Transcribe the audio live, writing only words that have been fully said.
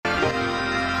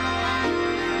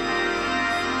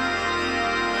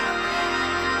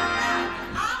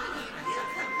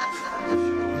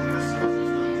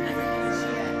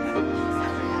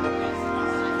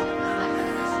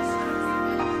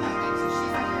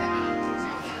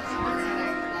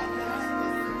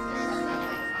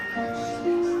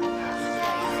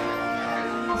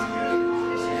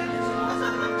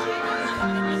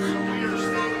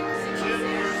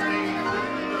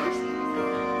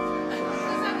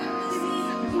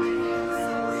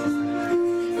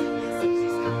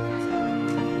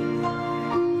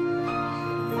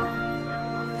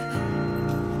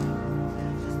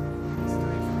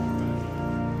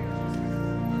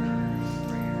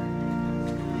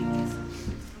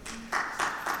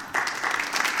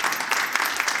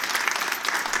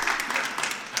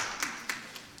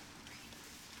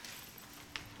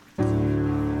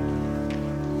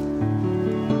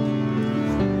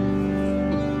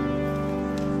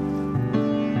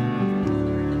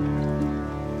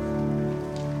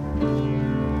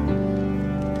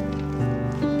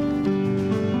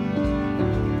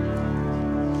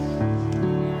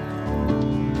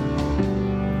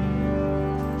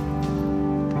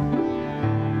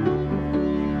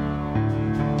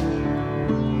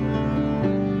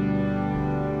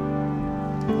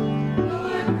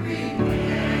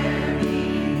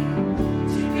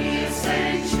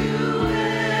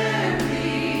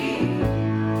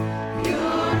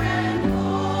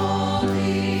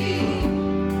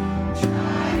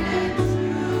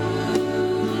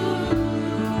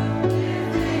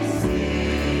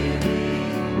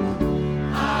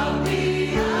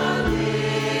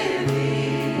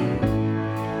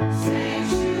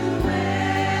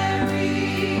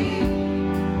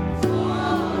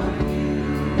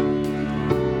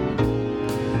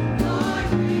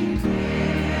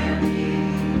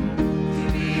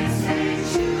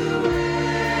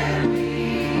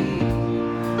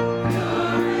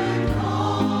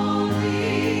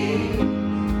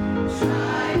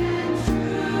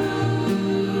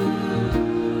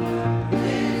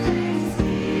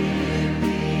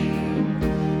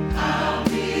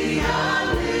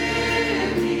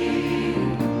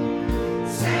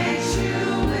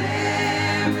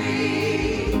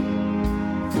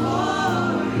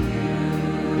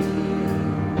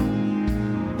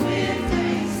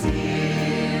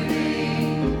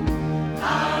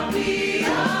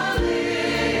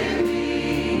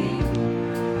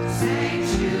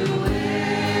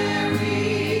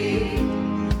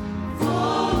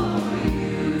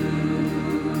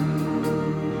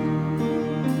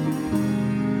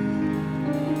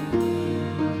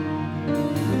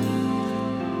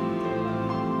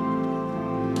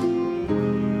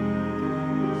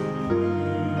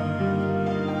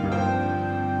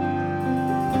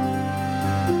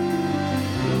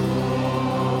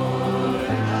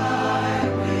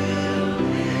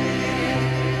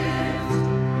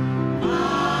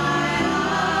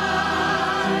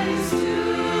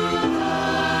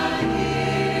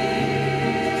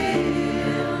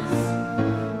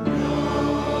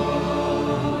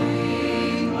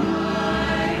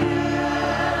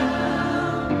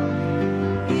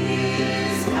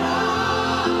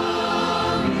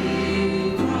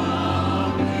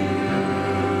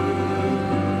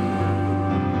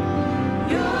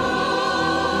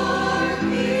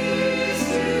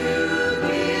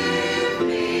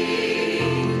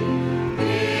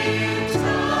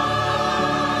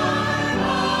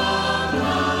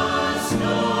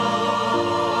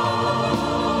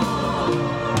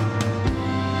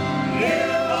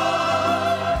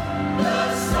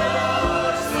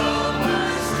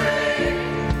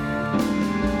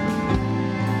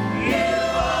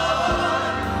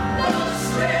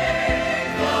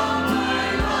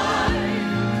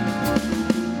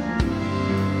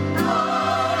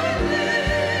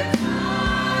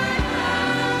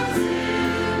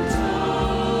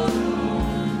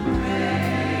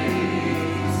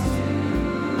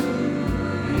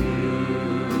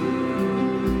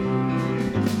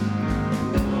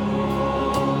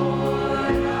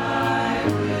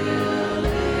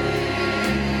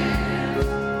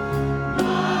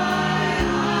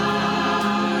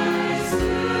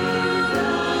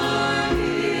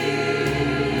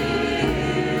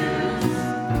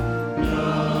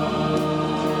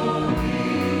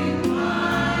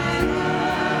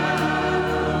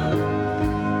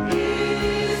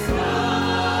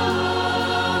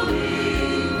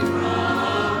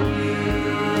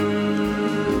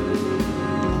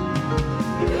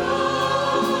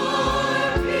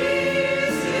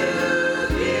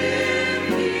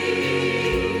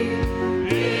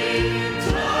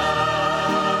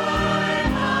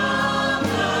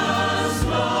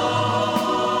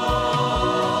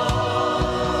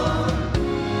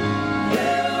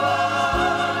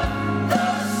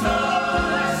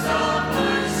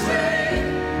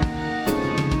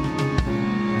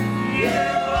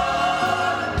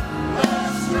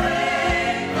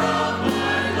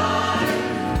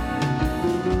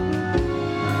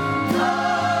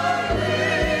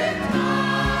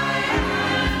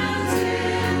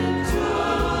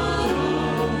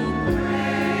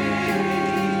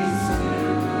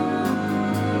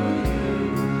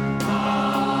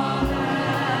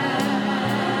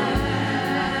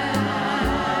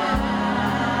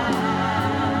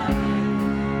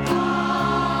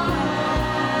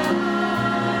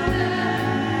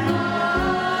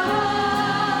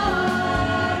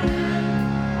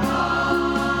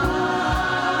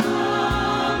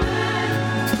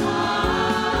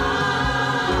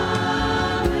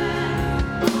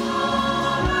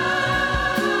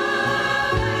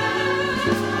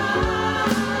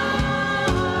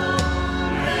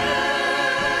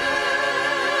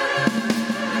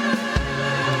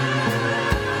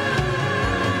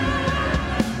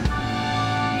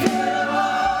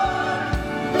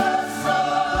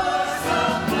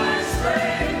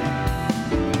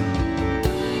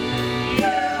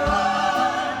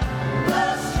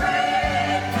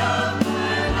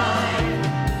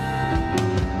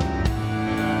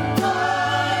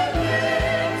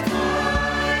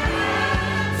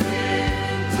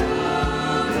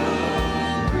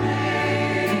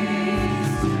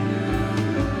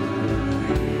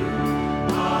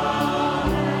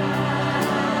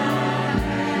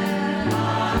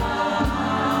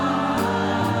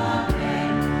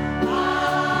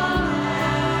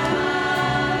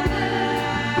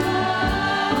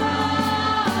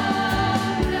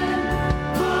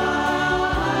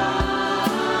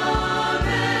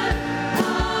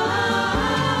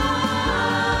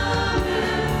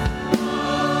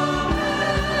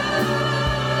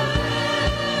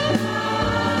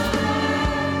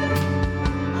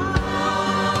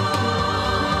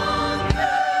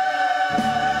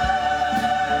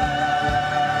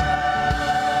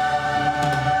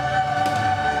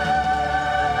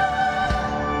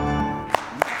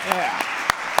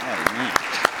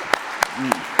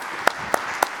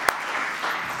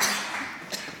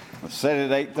said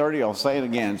it at 8:30, I'll say it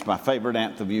again. It's my favorite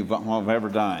anthem I've ever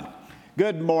done.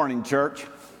 Good morning, church.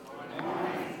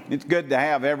 It's good to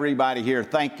have everybody here.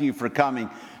 Thank you for coming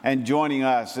and joining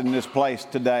us in this place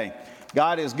today.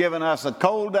 God has given us a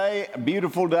cold day, a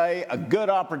beautiful day, a good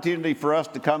opportunity for us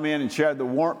to come in and share the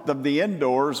warmth of the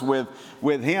indoors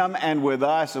with Him and with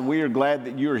us, and we are glad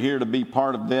that you're here to be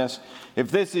part of this. If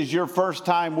this is your first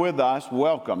time with us,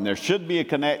 welcome. There should be a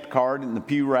Connect card in the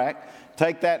pew rack.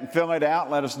 Take that and fill it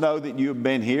out. Let us know that you have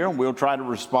been here, and we'll try to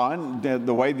respond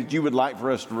the way that you would like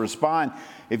for us to respond.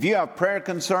 If you have prayer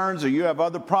concerns or you have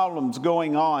other problems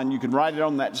going on, you can write it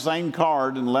on that same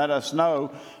card and let us know,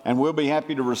 and we'll be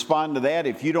happy to respond to that.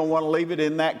 If you don't want to leave it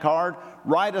in that card,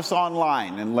 write us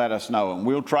online and let us know, and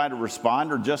we'll try to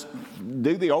respond, or just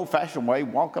do the old-fashioned way,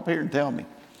 walk up here and tell me.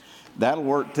 That'll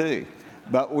work too.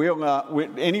 But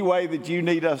any way that you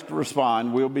need us to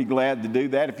respond, we'll be glad to do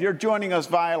that. If you're joining us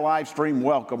via live stream,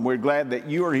 welcome. We're glad that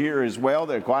you are here as well.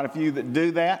 There are quite a few that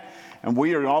do that, and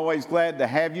we are always glad to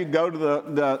have you. Go to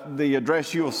the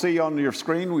address you'll see on your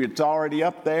screen. It's already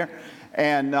up there.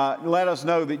 And let us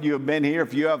know that you have been here.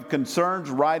 If you have concerns,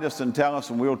 write us and tell us,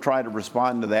 and we'll try to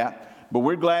respond to that. But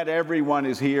we're glad everyone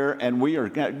is here, and we are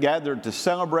gathered to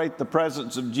celebrate the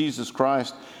presence of Jesus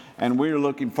Christ. And we're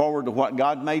looking forward to what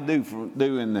God may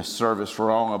do in this service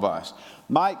for all of us.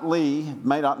 Mike Lee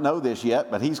may not know this yet,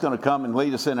 but he's going to come and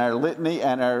lead us in our litany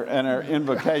and our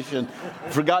invocation.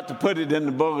 Forgot to put it in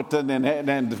the bulletin,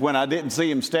 and when I didn't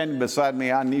see him standing beside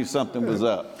me, I knew something was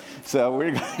up. So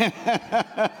we're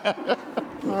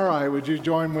all right, would you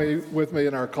join with me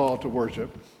in our call to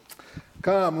worship?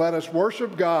 Come, let us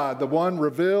worship God, the one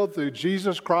revealed through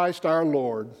Jesus Christ our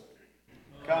Lord.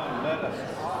 Come, let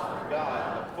us honor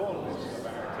God, the fullness of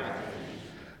our teaching.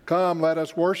 Come, let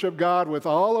us worship God with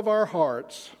all of our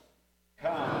hearts.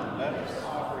 Come, let us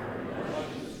offer your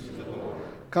emotions to the Lord.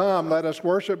 Come, let us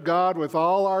worship God with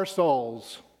all our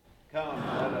souls. Come,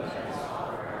 let us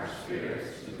offer our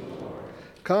spirits to the Lord.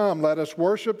 Come, let us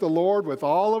worship the Lord with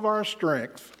all of our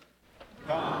strength.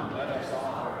 Come, let us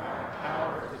offer our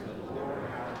power to the Lord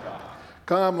our God.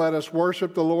 Come, let us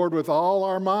worship the Lord with all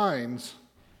our minds.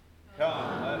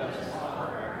 Come, let us offer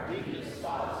our deepest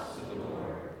thoughts to the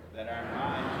Lord, that our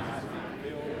minds might be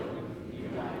filled with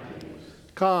new ideas.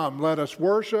 Come, let us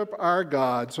worship our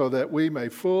God so that we may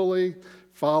fully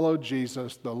follow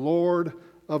Jesus, the Lord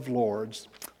of Lords.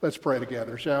 Let's pray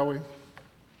together, shall we?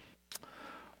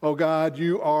 Oh God,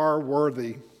 you are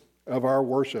worthy of our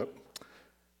worship,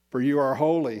 for you are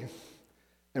holy.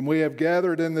 And we have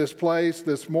gathered in this place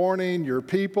this morning, your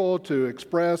people, to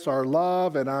express our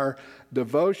love and our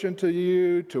devotion to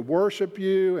you, to worship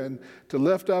you, and to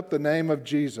lift up the name of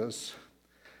Jesus.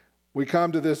 We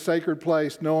come to this sacred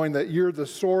place knowing that you're the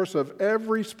source of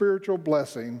every spiritual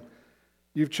blessing.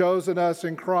 You've chosen us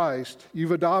in Christ.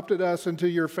 You've adopted us into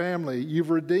your family. You've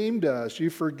redeemed us.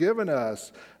 You've forgiven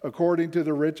us according to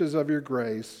the riches of your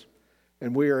grace.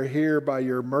 And we are here by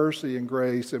your mercy and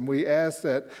grace, and we ask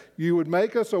that you would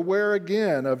make us aware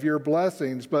again of your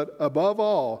blessings, but above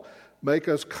all, make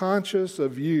us conscious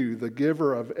of you, the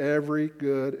giver of every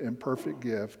good and perfect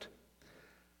gift.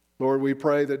 Lord, we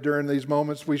pray that during these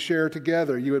moments we share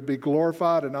together, you would be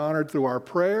glorified and honored through our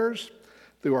prayers,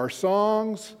 through our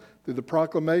songs, through the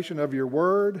proclamation of your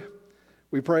word.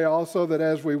 We pray also that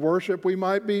as we worship, we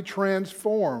might be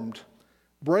transformed.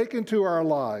 Break into our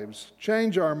lives,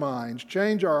 change our minds,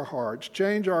 change our hearts,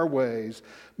 change our ways.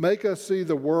 Make us see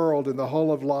the world and the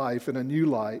whole of life in a new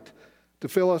light, to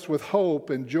fill us with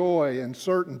hope and joy and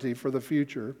certainty for the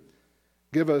future.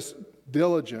 Give us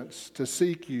diligence to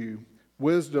seek you,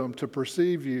 wisdom to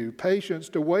perceive you, patience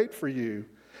to wait for you.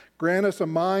 Grant us a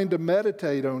mind to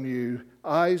meditate on you,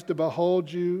 eyes to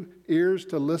behold you, ears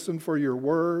to listen for your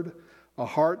word, a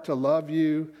heart to love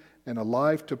you, and a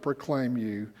life to proclaim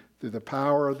you, through the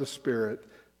power of the Spirit,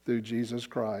 through Jesus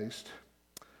Christ.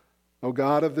 O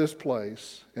God of this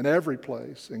place, and every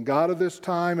place, and God of this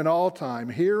time and all time,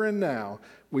 here and now,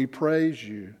 we praise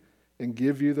you and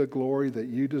give you the glory that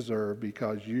you deserve,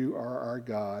 because you are our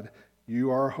God.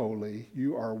 You are holy.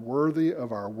 You are worthy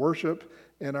of our worship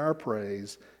and our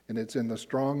praise. And it's in the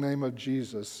strong name of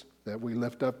Jesus that we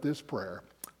lift up this prayer.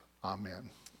 Amen.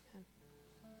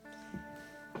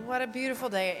 What a beautiful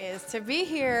day it is to be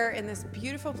here in this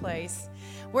beautiful place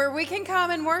where we can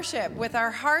come and worship with our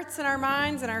hearts and our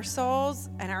minds and our souls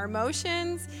and our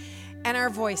emotions and our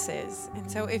voices.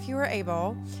 And so if you are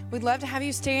able, we'd love to have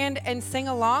you stand and sing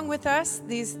along with us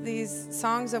these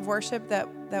songs of worship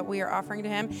that we are offering to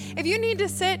him. If you need to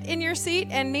sit in your seat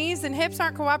and knees and hips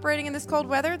aren't cooperating in this cold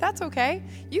weather, that's okay.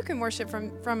 You can worship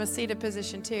from a seated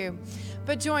position too.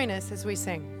 But join us as we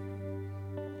sing.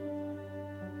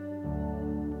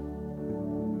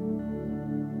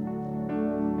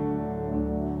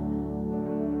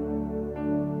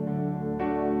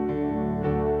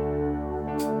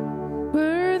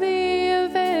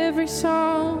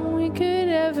 song we could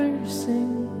ever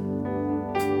sing.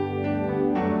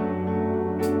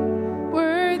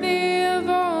 Worthy of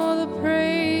all the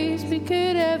praise we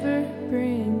could ever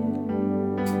bring.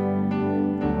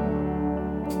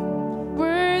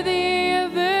 Worthy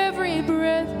of every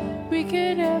breath we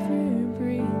could ever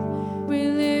breathe. We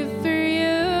live for you.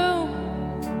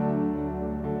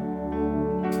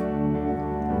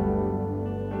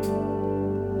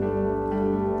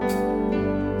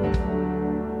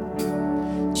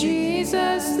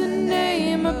 Jesus, the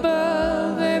name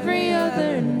above every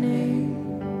other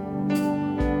name.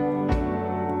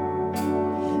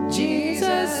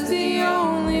 Jesus, the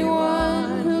only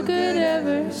one who could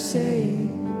ever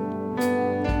save.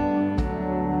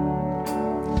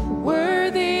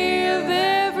 Worthy of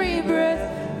every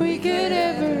breath we could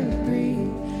ever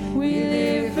breathe. We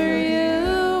live for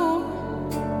you.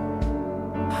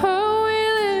 Oh, we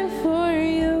live for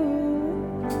you.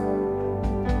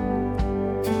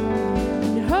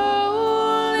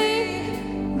 Holy,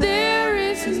 there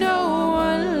is no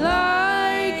one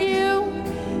like you.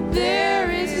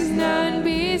 There is none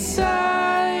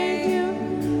beside you.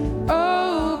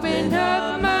 Open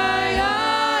up my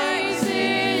eyes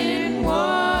in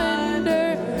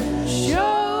wonder.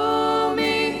 Show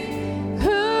me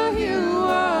who you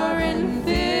are and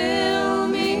fill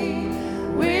me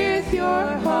with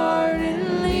your heart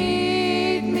and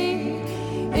lead me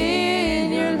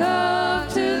in your love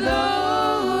to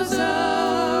those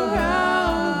around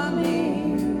me.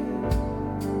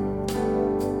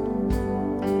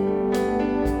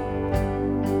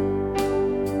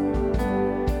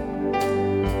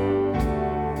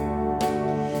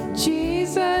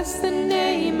 Jesus, the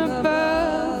name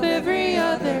above every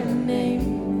other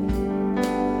name.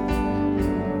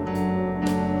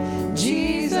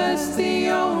 Jesus, the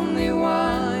only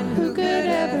one who could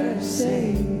ever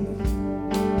save.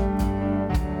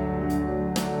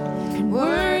 And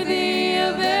worthy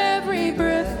of every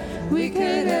breath we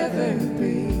could ever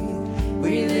breathe.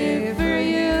 We live for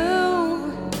you.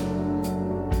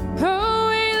 Oh,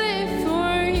 we live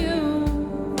for you.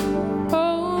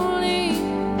 Holy,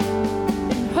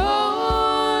 holy,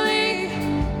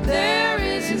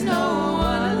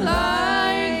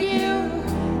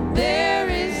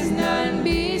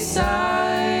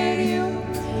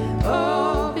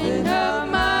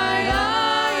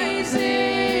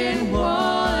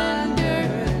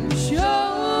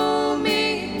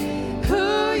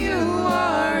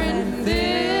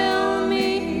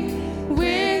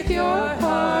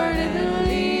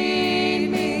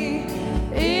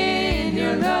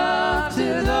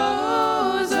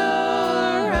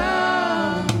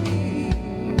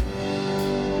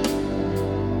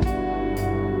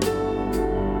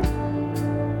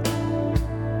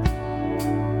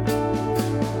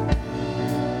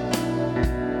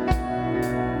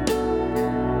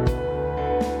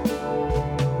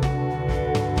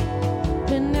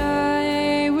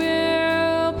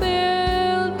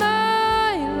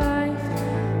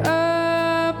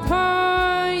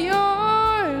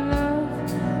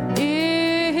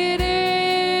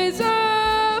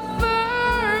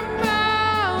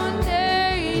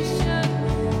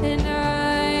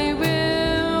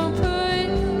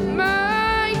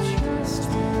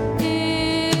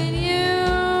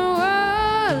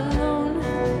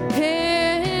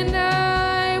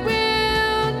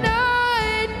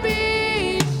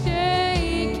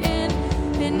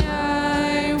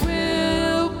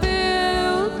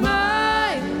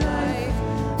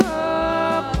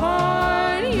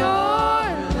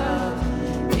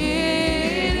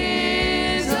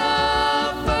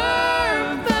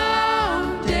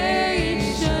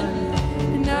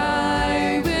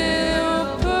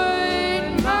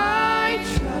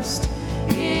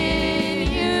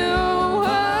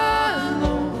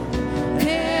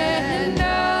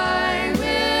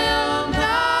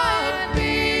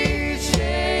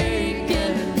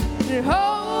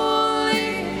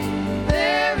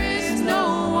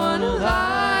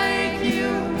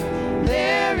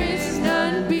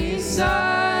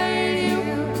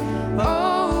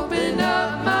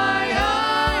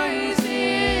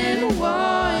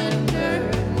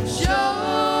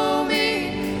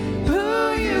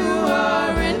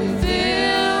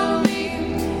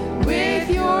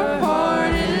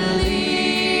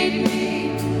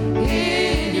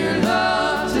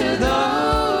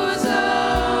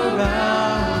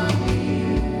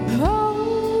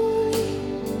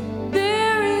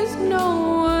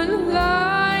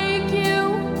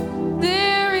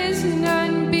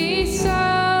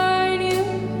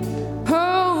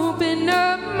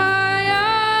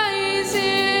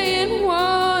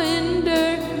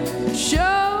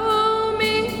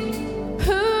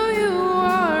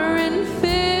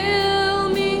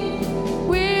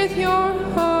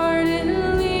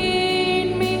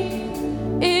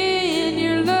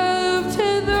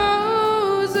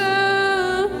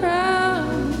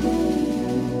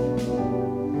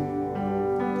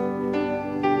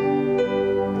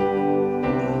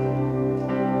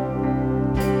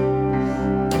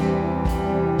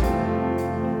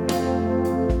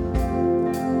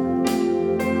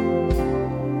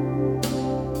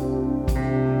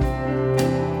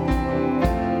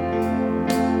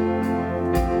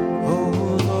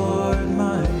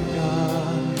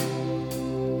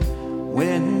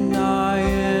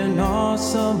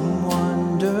 awesome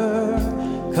wonder,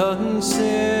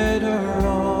 consider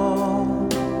all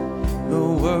the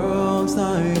worlds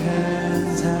thy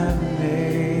hands have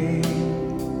made.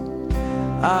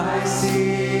 I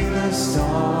see the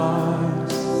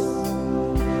stars,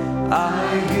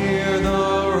 I hear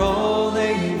the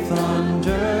rolling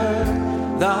thunder,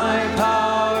 thy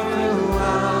power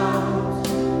throughout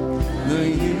the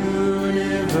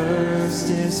universe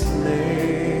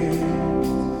displayed.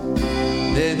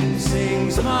 Then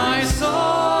sings my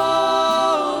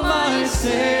soul, my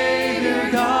Savior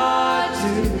God,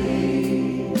 to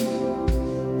thee.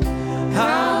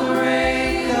 How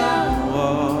great thou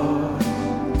art,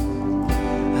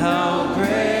 how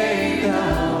great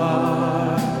thou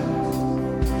art.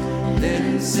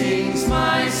 Then sings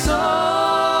my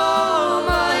soul,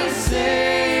 my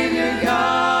Savior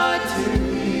God, to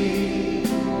thee.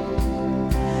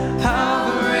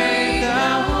 How great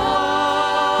thou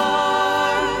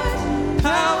art,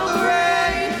 how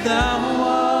great thou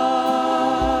art.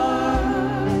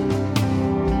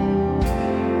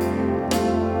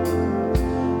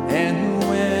 And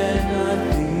when I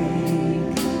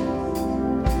think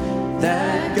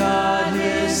that God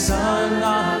his Son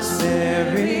not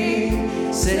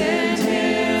sparing sent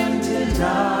him to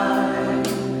die,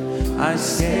 I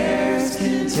scarce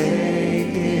can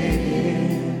take it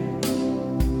in,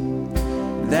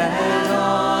 that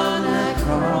on that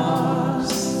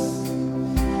cross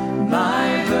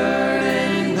my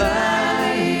burden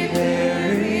gladly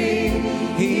bearing,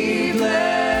 he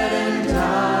bled and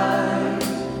died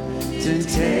to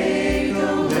take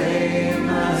away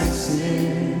my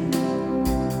sin.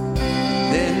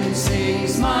 Then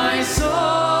sings my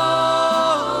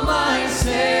soul, my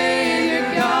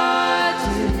Savior God,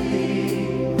 to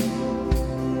thee.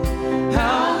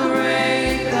 How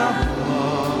great thou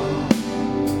art,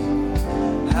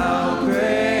 how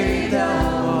great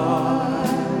thou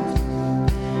art.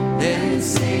 Then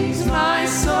sings my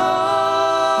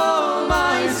soul,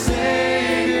 my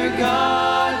Savior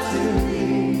God, to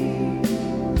thee.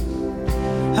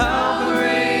 How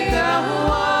great thou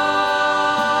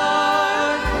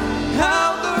art, how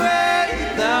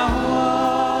great thou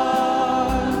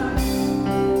art.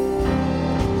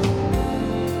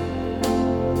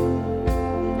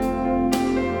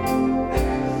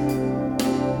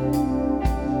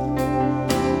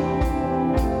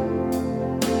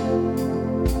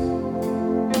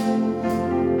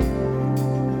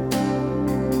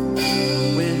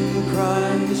 When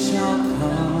Christ shall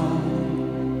come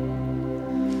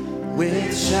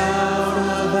with shout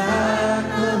of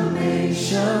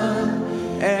acclamation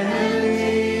and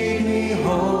lead me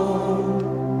home,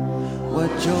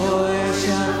 what joy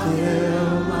shall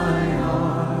fill my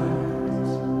heart.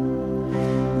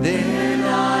 Then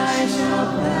I shall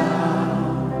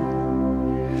bow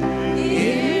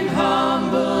in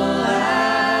humble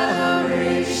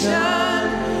adoration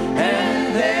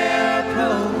and there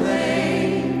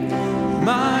proclaim,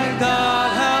 my God,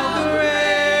 how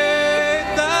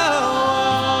great thou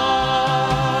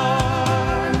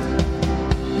art.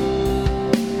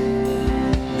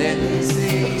 Then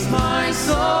sings my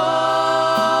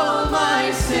soul,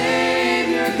 my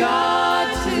Savior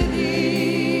God, to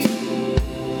thee.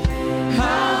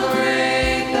 How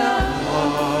great thou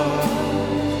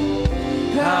art,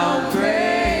 how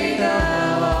great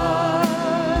thou art.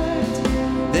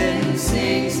 Then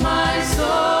sings my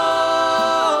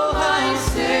soul, my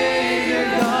Savior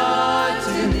God,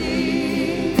 to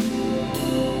thee.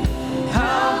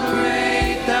 How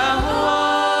great thou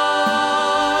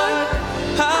art,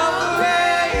 how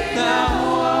great thou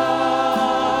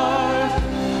art,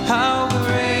 how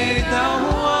great thou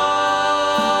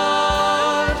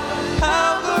art, how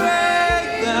great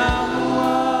thou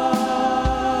art.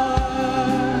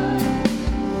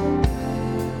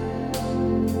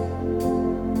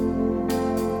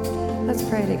 Let's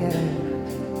pray together.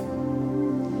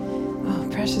 Oh,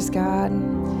 precious God,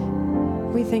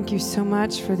 we thank you so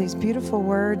much for these beautiful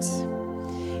words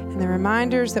and the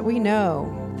reminders that we know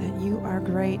that you are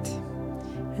great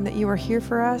and that you are here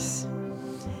for us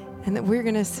and that we're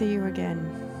going to see you again.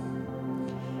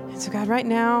 And so, God, right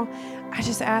now, I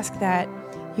just ask that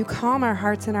you calm our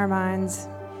hearts and our minds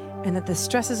and that the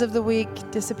stresses of the week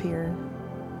disappear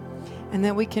and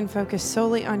that we can focus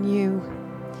solely on you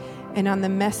and on the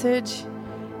message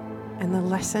and the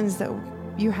lessons that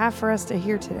you have for us to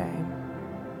hear today.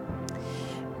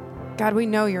 God, we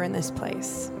know you're in this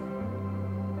place,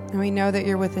 and we know that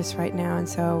you're with us right now, and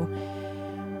so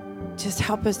just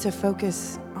help us to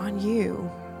focus on you,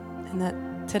 and that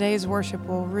today's worship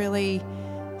will really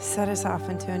set us off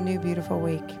into a new, beautiful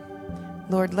week.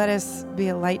 Lord, let us be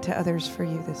a light to others for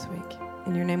you this week.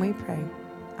 In your name we pray.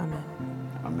 Amen.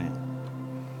 Amen.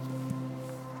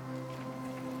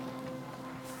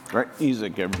 Great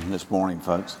music this morning,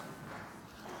 folks.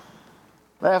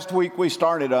 Last week we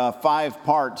started a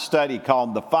 5-part study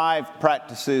called The 5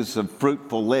 Practices of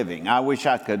Fruitful Living. I wish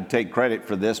I could take credit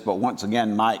for this, but once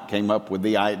again, Mike came up with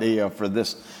the idea for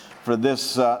this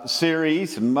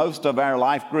series. And most of our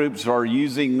life groups are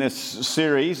using this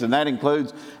series, and that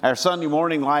includes our Sunday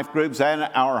morning life groups and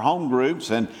our home groups.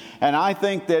 And I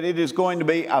think that it is going to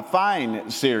be a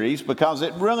fine series because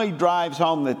it really drives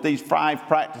home that these 5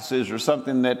 practices are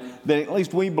something that at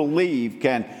least we believe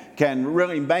can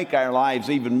really make our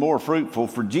lives even more fruitful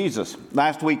for Jesus.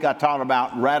 Last week I taught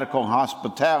about radical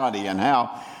hospitality and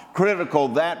how critical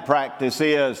that practice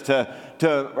is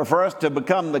for us to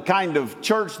become the kind of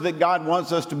church that God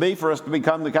wants us to be, for us to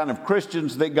become the kind of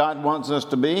Christians that God wants us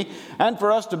to be, and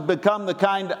for us to become the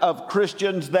kind of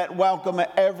Christians that welcome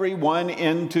everyone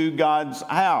into God's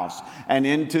house and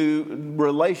into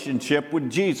relationship with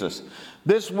Jesus.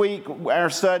 This week,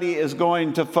 our study is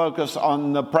going to focus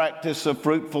on the practice of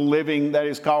fruitful living that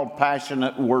is called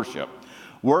passionate worship.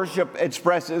 Worship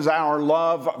expresses our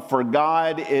love for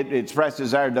God. It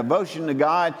expresses our devotion to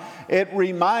God. It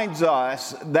reminds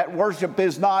us that worship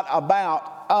is not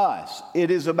about us.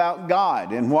 It is about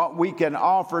God and what we can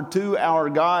offer to our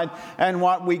God and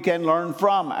what we can learn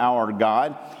from our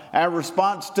God. Our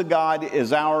response to God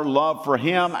is our love for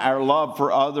Him, our love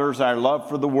for others, our love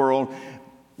for the world.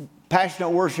 Passionate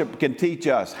worship can teach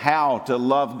us how to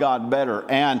love God better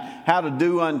and how to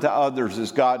do unto others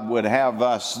as God would have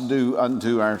us do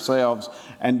unto ourselves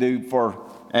and do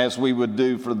as we would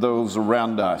do for those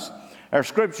around us. Our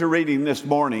scripture reading this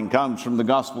morning comes from the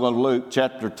Gospel of Luke,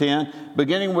 chapter 10,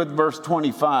 beginning with verse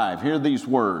 25. Hear these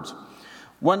words.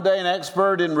 One day an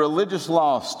expert in religious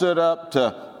law stood up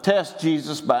to test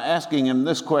Jesus by asking him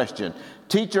this question,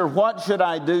 "Teacher, what should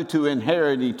I do to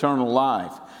inherit eternal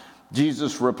life?"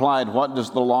 Jesus replied, "What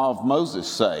does the law of Moses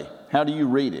say? How do you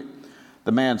read it?"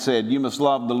 The man said, "You must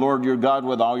love the Lord your God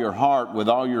with all your heart, with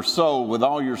all your soul, with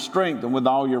all your strength, and with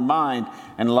all your mind,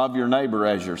 and love your neighbor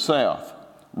as yourself."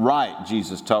 "Right,"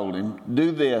 Jesus told him.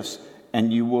 "Do this,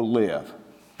 and you will live."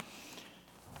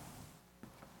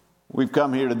 We've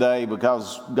come here today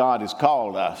because God has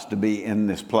called us to be in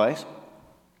this place.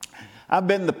 I've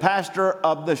been the pastor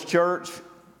of this church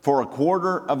for a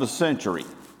quarter of a century.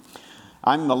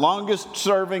 I'm the longest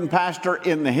serving pastor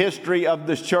in the history of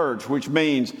this church, which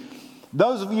means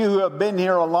those of you who have been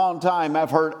here a long time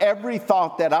have heard every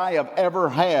thought that I have ever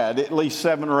had at least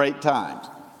 7 or 8 times.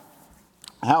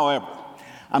 However,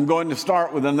 I'm going to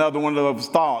start with another one of those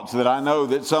thoughts that I know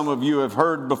that some of you have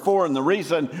heard before, and the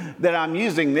reason that I'm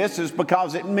using this is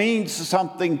because it means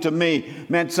something to me. It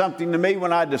meant something to me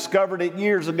when I discovered it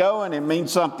years ago, and it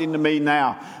means something to me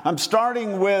now. I'm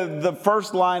starting with the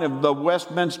first line of the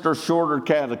Westminster Shorter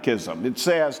Catechism. It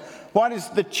says, "What is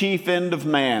the chief end of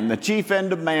man? The chief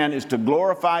end of man is to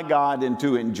glorify God and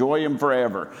to enjoy Him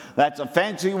forever." That's a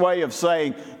fancy way of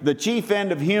saying the chief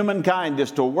end of humankind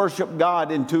is to worship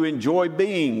God and to enjoy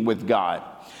being with God.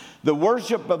 The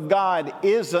worship of God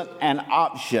isn't an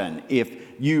option if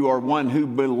you are one who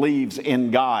believes in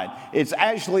God. It's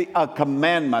actually a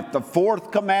commandment. The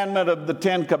 4th commandment of the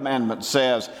 10 commandments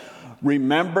says,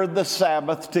 "Remember the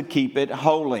Sabbath to keep it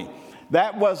holy."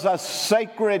 That was a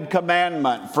sacred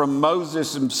commandment from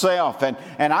Moses himself.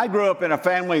 And I grew up in a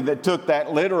family that took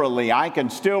that literally. I can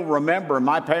still remember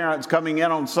my parents coming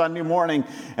in on Sunday morning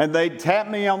and they'd tap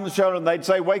me on the shoulder and they'd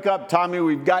say, "Wake up, Tommy,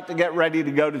 we've got to get ready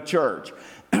to go to church."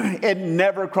 It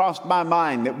never crossed my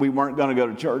mind that we weren't going to go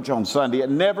to church on Sunday. It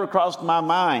never crossed my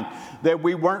mind that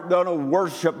we weren't going to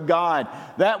worship God.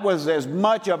 That was as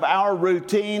much of our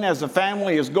routine as a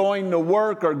family as going to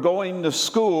work or going to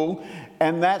school.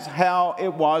 And that's how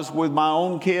it was with my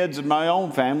own kids and my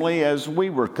own family as we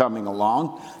were coming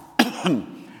along.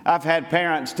 I've had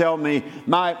parents tell me,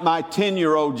 my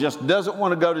 10-year-old just doesn't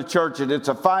want to go to church and it's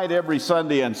a fight every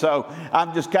Sunday, and so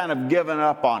I've just kind of given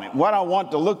up on it. What I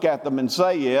want to look at them and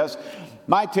say is,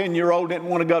 my 10-year-old didn't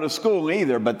want to go to school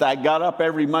either, but they got up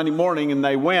every Monday morning and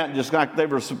they went just like they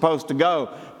were supposed to go.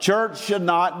 Church should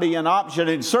not be an option.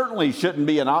 It certainly shouldn't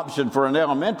be an option for an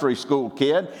elementary school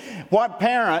kid. What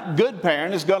parent, good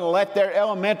parent, is going to let their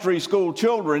elementary school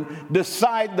children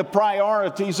decide the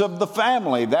priorities of the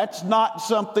family? That's not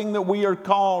something that we are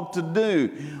called to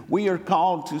do. We are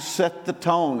called to set the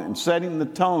tone, and setting the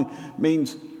tone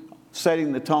means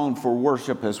setting the tone for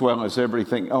worship as well as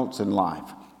everything else in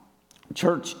life.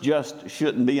 church just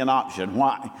shouldn't be an option.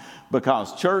 Why?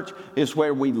 Because church is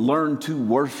where we learn to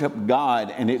worship God,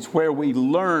 and it's where we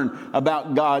learn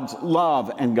about God's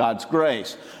love and God's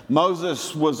grace.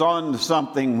 Moses was on to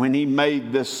something when he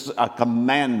made this a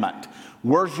commandment.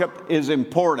 Worship is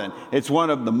important. It's one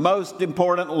of the most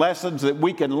important lessons that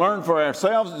we can learn for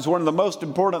ourselves. It's one of the most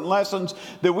important lessons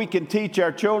that we can teach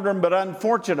our children, but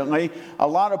unfortunately, a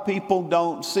lot of people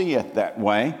don't see it that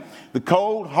way. The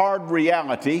cold, hard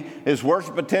reality is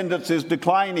worship attendance is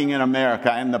declining in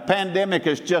America, and the pandemic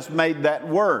has just made that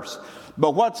worse.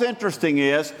 But what's interesting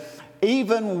is,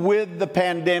 even with the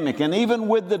pandemic and even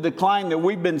with the decline that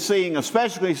we've been seeing,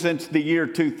 especially since the year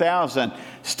 2000,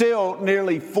 still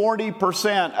nearly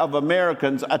 40% of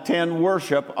Americans attend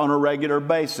worship on a regular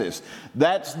basis.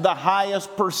 That's the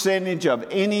highest percentage of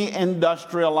any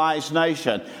industrialized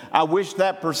nation. I wish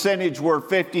that percentage were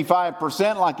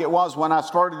 55% like it was when I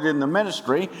started in the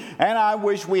ministry, and I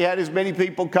wish we had as many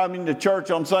people coming to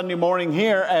church on Sunday morning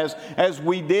here as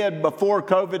we did before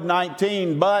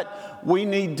COVID-19, but we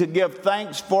need to give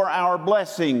thanks for our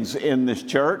blessings in this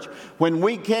church. When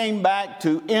we came back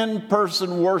to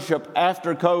in-person worship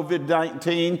after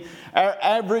COVID-19, our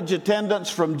average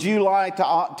attendance from July to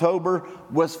October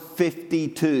was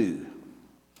 52.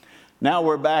 Now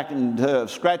we're back into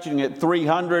scratching at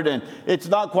 300, and it's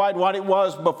not quite what it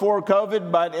was before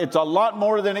COVID, but it's a lot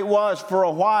more than it was for a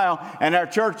while, and our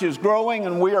church is growing,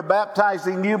 and we are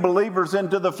baptizing new believers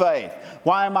into the faith.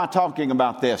 Why am I talking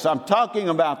about this? I'm talking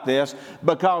about this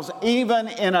because even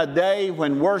in a day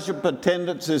when worship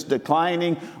attendance is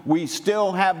declining, we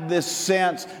still have this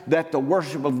sense that the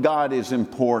worship of God is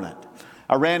important.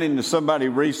 I ran into somebody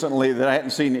recently that I hadn't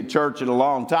seen at church in a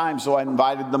long time, so I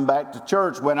invited them back to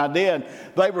church. When I did,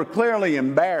 they were clearly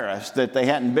embarrassed that they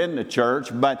hadn't been to church,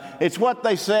 but it's what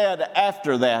they said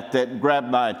after that grabbed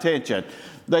my attention.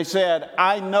 They said,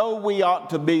 I know we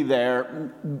ought to be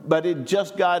there, but it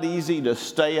just got easy to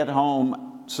stay at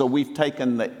home, so we've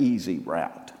taken the easy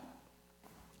route.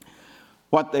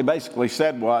 What they basically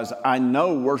said was, I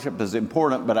know worship is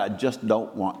important, but I just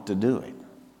don't want to do it.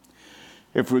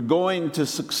 If we're going to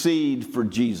succeed for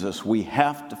Jesus, we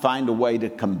have to find a way to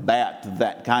combat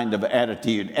that kind of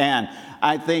attitude. And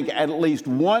I think at least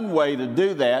one way to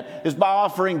do that is by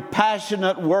offering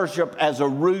passionate worship as a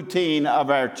routine of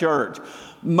our church.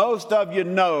 Most of you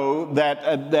know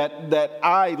that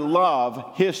I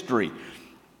love history.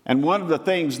 And one of the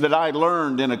things that I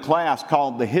learned in a class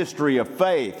called The History of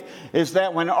Faith is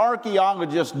that when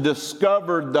archaeologists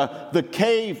discovered the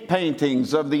cave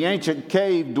paintings of the ancient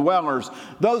cave dwellers,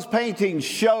 those paintings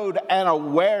showed an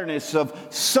awareness of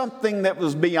something that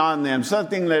was beyond them,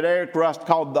 something that Eric Rust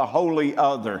called the holy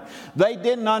other. They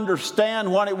didn't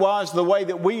understand what it was the way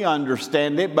that we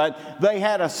understand it, but they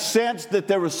had a sense that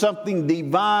there was something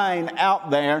divine out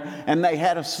there, and they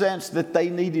had a sense that they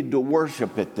needed to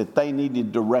worship it, that they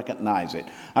needed to recognize it.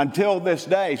 Until this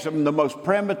day, some of the most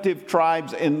primitive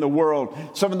tribes in the world,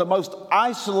 some of the most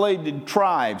isolated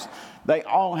tribes, they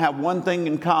all have one thing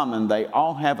in common. They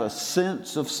all have a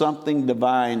sense of something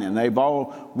divine, and they've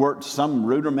all worked some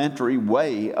rudimentary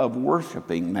way of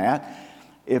worshiping that.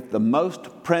 If the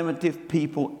most primitive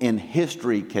people in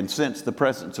history can sense the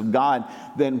presence of God,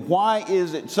 then why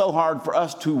is it so hard for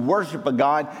us to worship a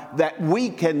God that we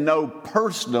can know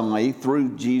personally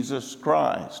through Jesus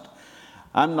Christ?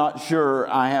 I'm not sure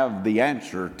I have the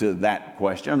answer to that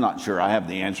question. I'm not sure I have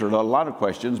the answer to a lot of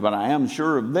questions, but I am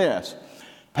sure of this.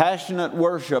 Passionate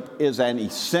worship is an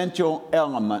essential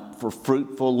element for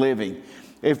fruitful living.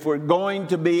 If we're going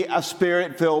to be a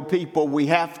spirit-filled people, we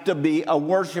have to be a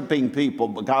worshiping people,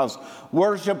 because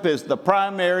worship is the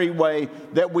primary way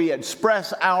that we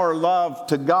express our love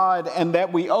to God and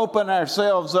that we open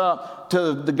ourselves up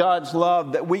to the God's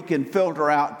love that we can filter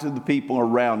out to the people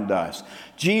around us.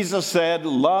 Jesus said,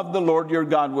 love the Lord your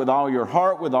God with all your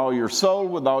heart, with all your soul,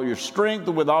 with all your strength,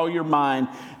 with all your mind,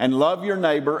 and love your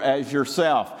neighbor as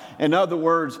yourself. In other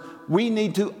words, we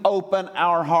need to open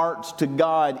our hearts to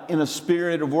God in a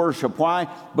spirit of worship. Why?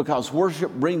 Because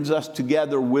worship brings us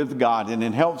together with God, and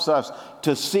it helps us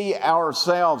to see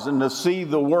ourselves and to see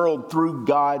the world through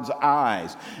God's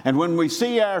eyes. And when we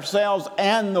see ourselves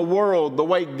and the world the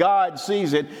way God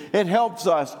sees it, it helps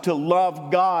us to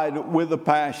love God with a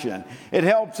passion. It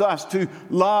helps us to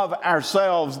love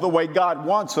ourselves the way God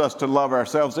wants us to love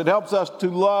ourselves. It helps us to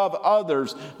love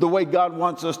others the way God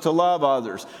wants us to love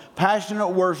others. Passionate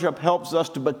worship helps us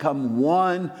to become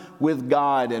one with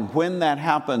God. And when that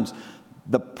happens,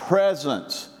 the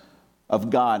presence of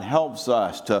God helps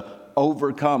us to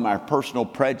overcome our personal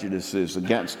prejudices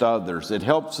against others. It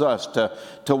helps us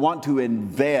to want to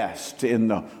invest in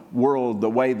the world the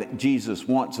way that Jesus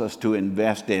wants us to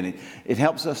invest in it. It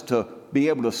helps us to be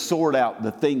able to sort out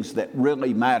the things that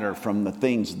really matter from the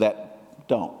things that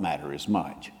don't matter as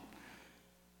much.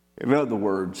 In other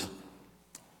words,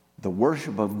 the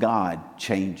worship of God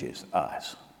changes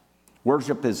us.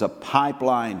 Worship is a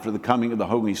pipeline for the coming of the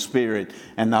Holy Spirit,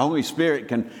 and the Holy Spirit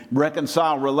can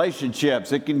reconcile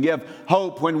relationships. It can give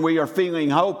hope when we are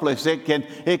feeling hopeless. It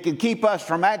can keep us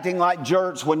from acting like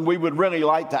jerks when we would really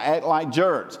like to act like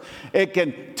jerks. It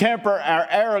can temper our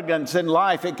arrogance in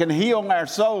life. It can heal our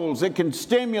souls. It can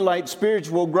stimulate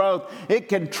spiritual growth. It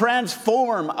can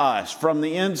transform us from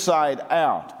the inside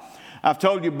out. I've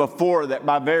told you before that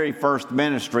my very first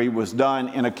ministry was done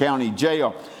in a county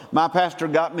jail. My pastor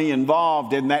got me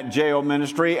involved in that jail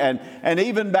ministry, and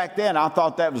even back then I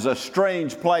thought that was a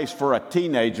strange place for a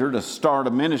teenager to start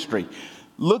a ministry.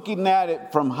 Looking at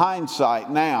it from hindsight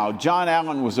now, John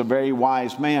Allen was a very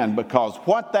wise man, because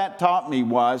what that taught me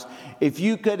was if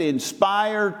you could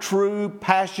inspire true,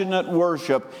 passionate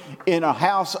worship in a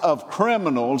house of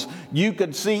criminals, you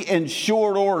could see in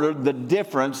short order the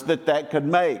difference that could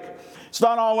make. It's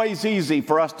not always easy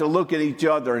for us to look at each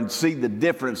other and see the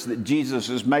difference that Jesus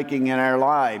is making in our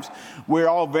lives. We're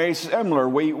all very similar.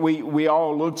 We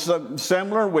all look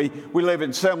similar. We live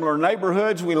in similar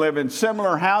neighborhoods. We live in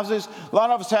similar houses. A lot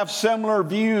of us have similar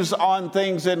views on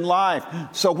things in life.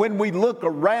 So when we look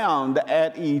around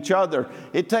at each other,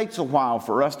 it takes a while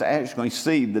for us to actually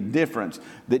see the difference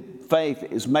that faith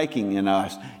is making in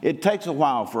us. It takes a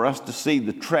while for us to see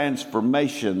the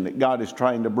transformation that God is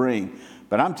trying to bring.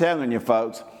 But I'm telling you,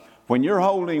 folks, when you're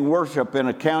holding worship in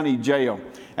a county jail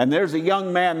and there's a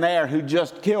young man there who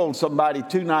just killed somebody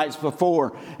 2 nights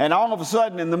before, and all of a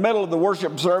sudden in the middle of the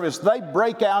worship service, they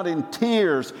break out in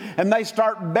tears and they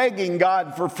start begging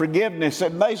God for forgiveness,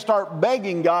 and they start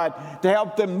begging God to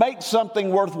help them make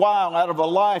something worthwhile out of a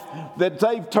life that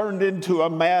they've turned into a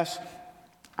mess.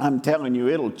 I'm telling you,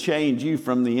 it'll change you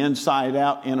from the inside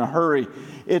out in a hurry.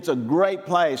 It's a great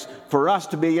place for us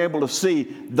to be able to see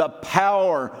the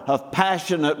power of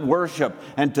passionate worship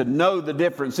and to know the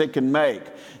difference it can make.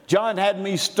 John had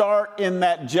me start in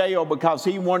that jail because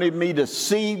he wanted me to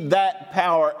see that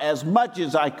power as much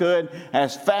as I could,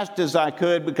 as fast as I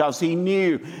could, because he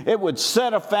knew it would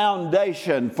set a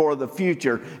foundation for the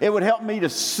future. It would help me to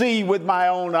see with my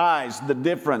own eyes the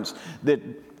difference that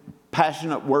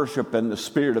passionate worship and the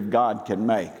Spirit of God can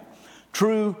make.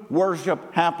 True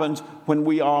worship happens when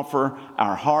we offer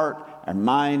our heart, our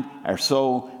mind, our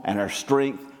soul, and our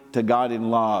strength to God in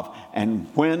love. And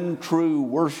when true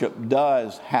worship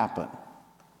does happen,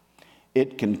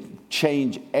 it can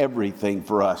change everything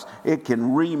for us. It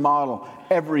can remodel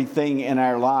everything in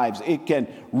our lives. It can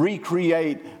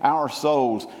recreate our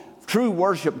souls. True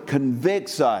worship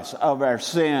convicts us of our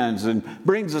sins and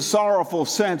brings a sorrowful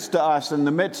sense to us in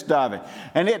the midst of it.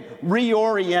 And it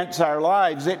reorients our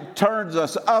lives. It turns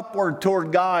us upward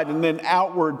toward God and then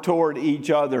outward toward each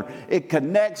other. It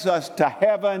connects us to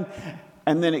heaven,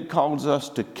 and then it calls us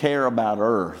to care about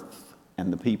earth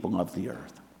and the people of the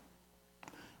earth.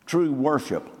 True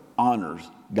worship honors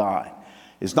God.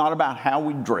 It's not about how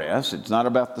we dress. It's not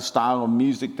about the style of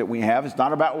music that we have. It's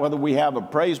not about whether we have a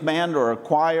praise band or a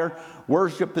choir.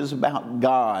 Worship is about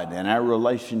God and our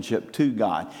relationship to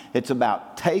God. It's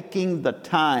about taking the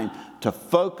time to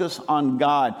focus on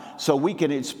God so we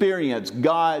can experience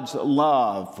God's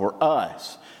love for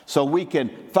us, so we can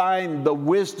find the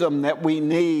wisdom that we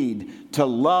need to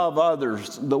love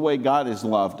others the way God has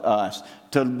loved us,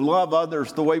 to love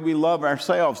others the way we love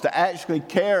ourselves, to actually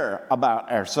care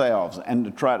about ourselves and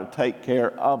to try to take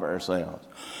care of ourselves.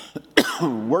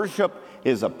 Worship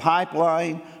is a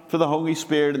pipeline for the Holy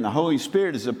Spirit, and the Holy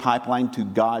Spirit is a pipeline to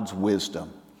God's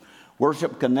wisdom.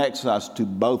 Worship connects us to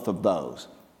both of those.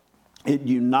 It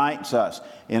unites us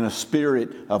in a spirit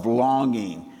of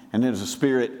longing and in a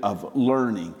spirit of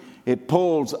learning. It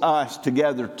pulls us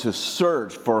together to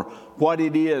search for what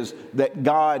it is that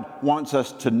God wants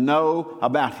us to know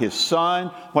about His Son,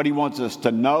 what He wants us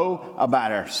to know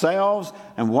about ourselves,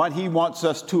 and what He wants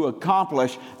us to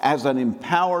accomplish as an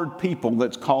empowered people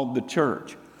that's called the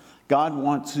church. God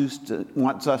wants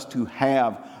us to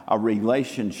have a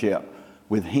relationship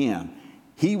with Him.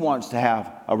 He wants to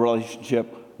have a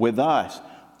relationship with us.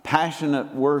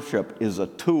 Passionate worship is a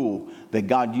tool that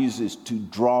God uses to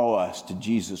draw us to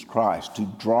Jesus Christ, to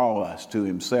draw us to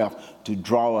Himself, to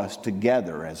draw us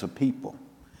together as a people.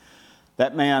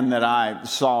 That man that I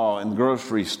saw in the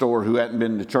grocery store who hadn't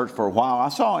been to church for a while, I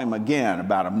saw him again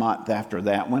about a month after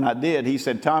that. When I did, he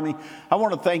said, Tommy, I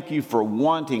want to thank you for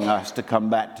wanting us to come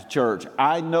back to church.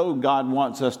 I know God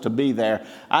wants us to be there.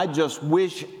 I just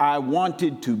wish I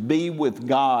wanted to be with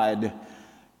God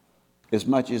as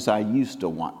much as I used to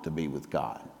want to be with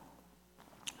God.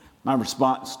 My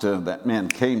response to that man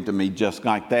came to me just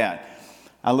like that.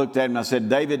 I looked at him and I said,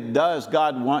 David, does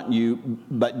God want you,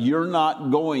 but you're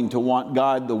not going to want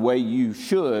God the way you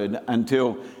should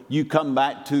until you come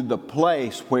back to the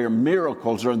place where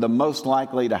miracles are the most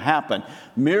likely to happen.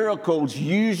 Miracles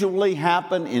usually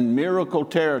happen in miracle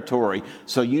territory,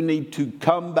 so you need to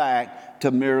come back to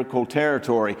miracle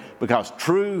territory, because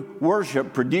true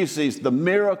worship produces the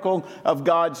miracle of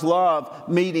God's love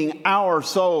meeting our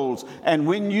souls. And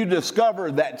when you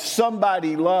discover that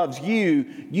somebody loves you,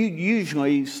 you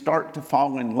usually start to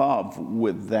fall in love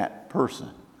with that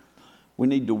person. We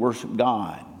need to worship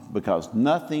God, because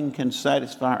nothing can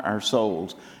satisfy our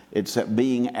souls except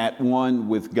being at one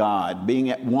with God,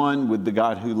 being at one with the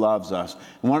God who loves us.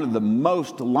 And one of the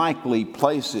most likely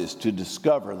places to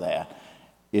discover that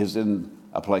is in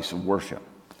a place of worship.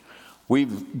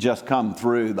 We've just come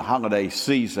through the holiday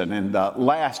season, and the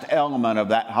last element of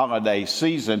that holiday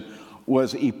season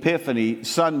was Epiphany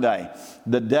Sunday,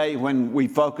 the day when we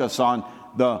focus on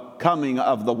the coming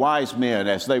of the wise men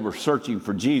as they were searching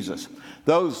for Jesus.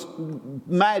 Those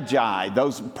magi,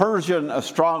 those Persian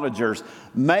astrologers,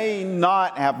 may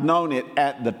not have known it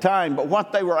at the time, but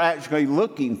what they were actually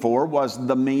looking for was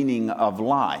the meaning of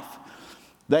life.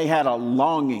 They had a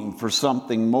longing for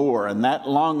something more, and that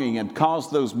longing had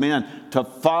caused those men to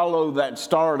follow that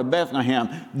star to Bethlehem.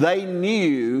 They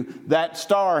knew that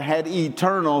star had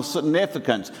eternal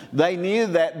significance. They knew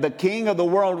that the king of the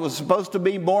world was supposed to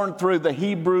be born through the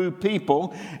Hebrew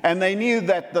people, and they knew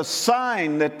that the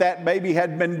sign that that baby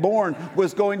had been born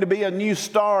was going to be a new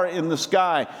star in the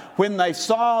sky. When they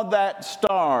saw that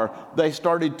star, they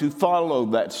started to follow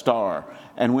that star.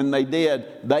 And when they did,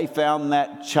 they found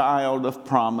that child of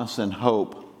promise and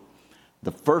hope.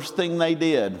 The first thing they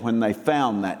did when they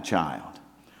found that child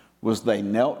was they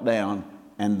knelt down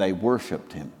and they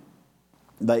worshiped him.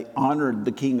 They honored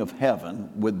the King of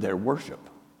Heaven with their worship.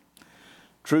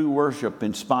 True worship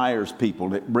inspires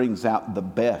people. It brings out the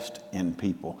best in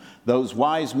people. Those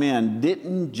wise men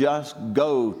didn't just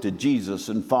go to Jesus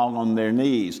and fall on their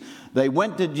knees. They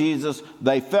went to Jesus,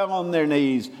 they fell on their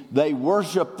knees, they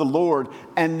worshiped the Lord,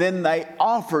 and then they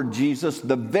offered Jesus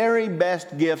the very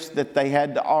best gifts that they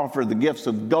had to offer, the gifts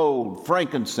of gold,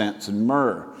 frankincense, and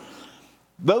myrrh.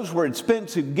 Those were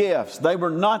expensive gifts. They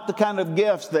were not the kind of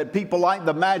gifts that people like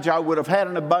the Magi would have had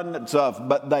an abundance of,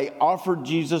 but they offered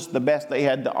Jesus the best they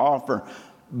had to offer.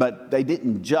 But they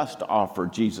didn't just offer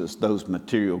Jesus those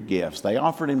material gifts. They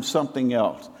offered him something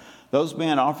else. Those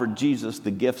men offered Jesus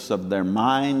the gifts of their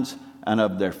minds and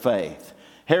of their faith.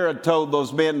 Herod told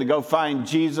those men to go find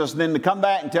Jesus and then to come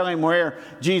back and tell him where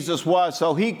Jesus was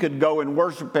so he could go and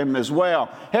worship him as well.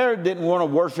 Herod didn't want to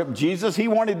worship Jesus. He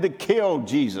wanted to kill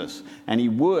Jesus. And he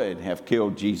would have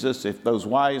killed Jesus if those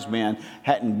wise men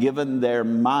hadn't given their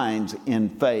minds in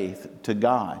faith to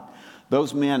God.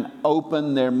 Those men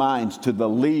opened their minds to the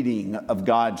leading of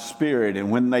God's Spirit. And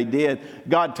when they did,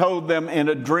 God told them in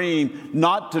a dream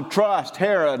not to trust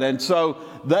Herod. And so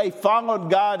they followed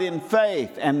God in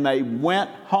faith and they went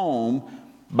home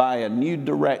by a new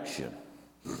direction.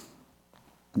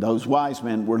 Those wise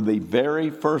men were the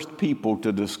very first people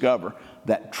to discover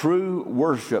that true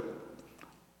worship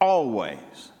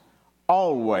always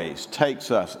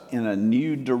takes us in a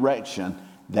new direction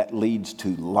that leads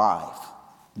to life.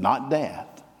 Not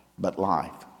death, but life.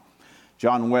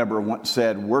 John Weber once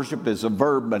said, worship is a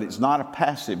verb, but it's not a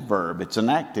passive verb. It's an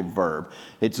active verb.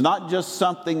 It's not just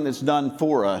something that's done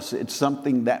for us. It's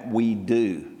something that we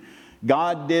do.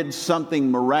 God did something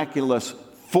miraculous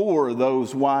for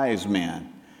those wise men.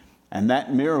 And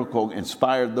that miracle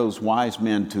inspired those wise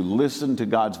men to listen to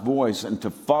God's voice and to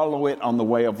follow it on the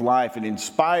way of life. It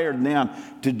inspired them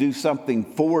to do something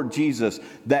for Jesus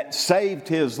that saved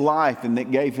his life and that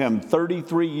gave him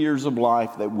 33 years of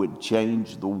life that would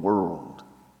change the world.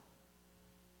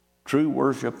 True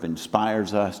worship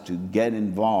inspires us to get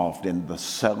involved in the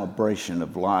celebration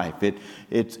of life.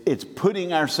 It's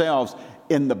putting ourselves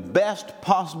in the best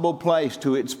possible place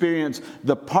to experience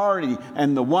the party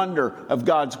and the wonder of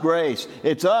God's grace.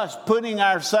 It's us putting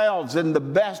ourselves in the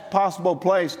best possible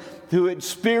place to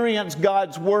experience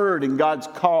God's word and God's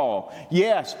call.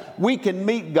 Yes, we can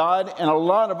meet God in a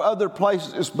lot of other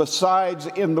places besides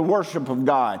in the worship of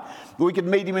God. We can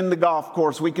meet him in the golf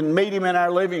course. We can meet him in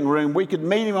our living room. We can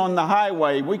meet him on the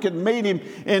highway. We can meet him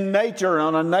in nature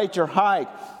on a nature hike.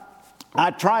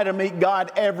 I try to meet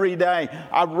God every day.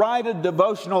 I write a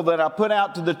devotional that I put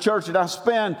out to the church, and I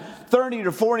spend 30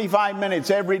 to 45 minutes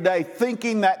every day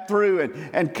thinking that through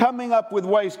and coming up with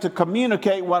ways to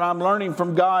communicate what I'm learning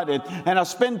from God. And I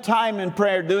spend time in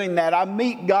prayer doing that. I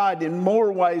meet God in more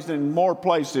ways and more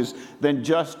places than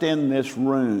just in this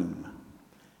room.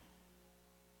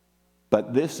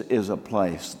 But this is a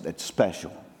place that's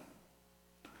special.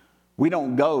 We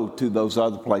don't go to those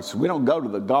other places. We don't go to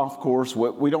the golf course.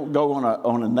 We don't go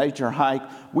on a nature hike.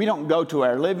 We don't go to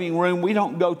our living room. We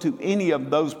don't go to any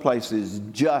of those places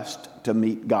just to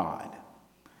meet God.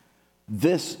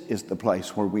 This is the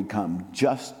place where we come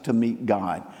just to meet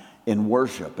God in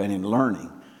worship and in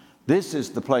learning. This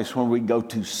is the place where we go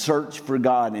to search for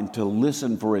God and to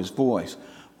listen for His voice.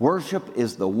 Worship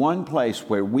is the one place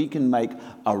where we can make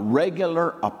a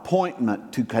regular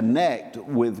appointment to connect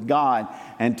with God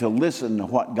and to listen to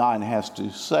what God has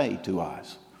to say to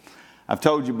us. I've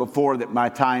told you before that my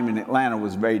time in Atlanta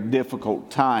was a very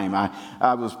difficult time.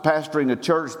 I was pastoring a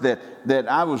church that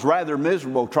I was rather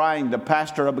miserable trying to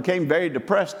pastor. I became very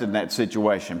depressed in that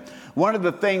situation. One of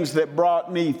the things that brought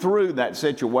me through that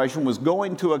situation was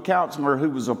going to a counselor who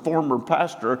was a former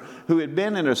pastor who had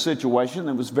been in a situation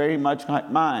that was very much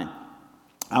like mine.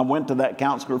 I went to that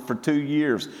counselor for 2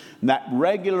 years. And that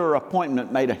regular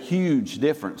appointment made a huge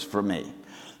difference for me.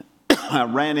 I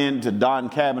ran into Don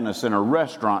Cavanis in a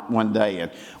restaurant one day,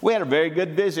 and we had a very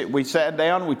good visit. We sat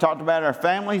down, we talked about our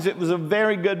families. It was a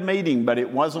very good meeting, but it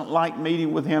wasn't like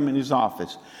meeting with him in his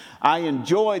office. I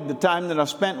enjoyed the time that I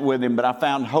spent with him, but I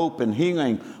found hope and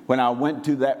healing when I went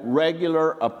to that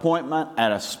regular appointment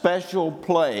at a special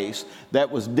place that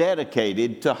was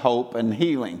dedicated to hope and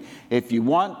healing. If you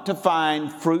want to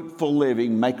find fruitful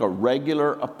living, make a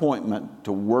regular appointment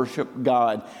to worship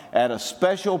God at a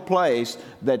special place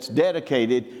that's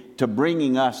dedicated to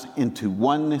bringing us into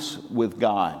oneness with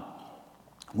God.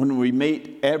 When we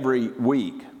meet every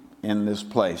week in this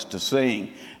place to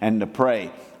sing and to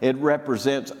pray, it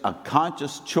represents a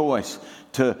conscious choice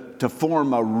to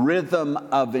form a rhythm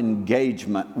of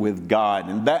engagement with God.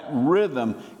 And that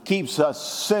rhythm keeps us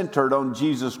centered on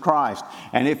Jesus Christ.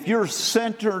 And if you're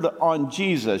centered on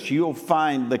Jesus, you'll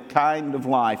find the kind of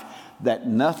life that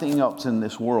nothing else in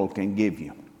this world can give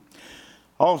you.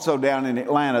 Also down in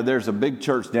Atlanta, there's a big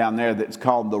church down there that's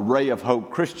called the Ray of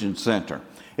Hope Christian Center.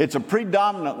 It's a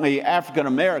predominantly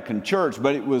African-American church,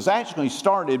 but it was actually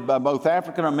started by both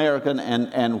African-American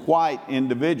and white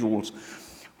individuals.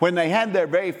 When they had their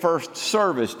very first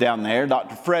service down there,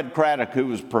 Dr. Fred Craddock, who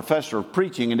was professor of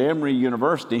preaching at Emory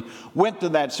University, went to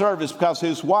that service because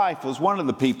his wife was one of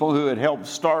the people who had helped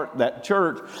start that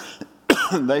church.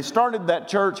 They started that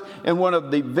church in one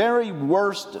of the very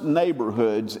worst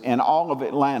neighborhoods in all of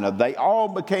Atlanta. They all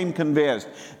became convinced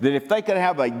that if they could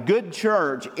have a good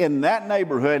church in that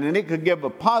neighborhood and it could give a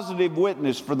positive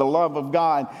witness for the love of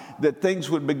God, that things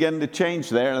would begin to change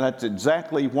there. And that's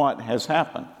exactly what has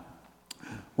happened.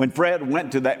 When Fred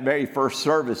went to that very first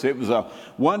service, it was a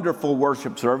wonderful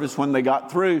worship service. When they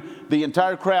got through, the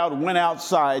entire crowd went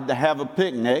outside to have a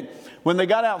picnic. When they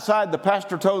got outside, the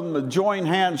pastor told them to join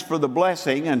hands for the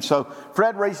blessing. And so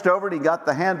Fred reached over and he got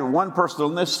the hand of one person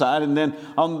on this side. And then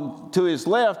to his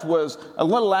left was a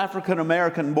little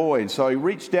African-American boy. And so he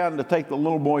reached down to take the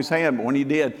little boy's hand. But when he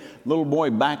did, the little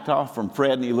boy backed off from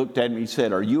Fred and he looked at him and he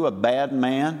said, "Are you a bad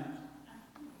man?"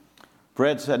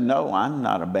 Fred said, "No, I'm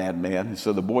not a bad man." And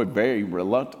so the boy very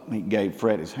reluctantly gave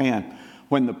Fred his hand.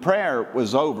 When the prayer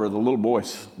was over, the little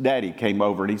boy's daddy came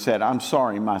over and he said, "I'm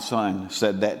sorry my son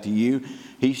said that to you.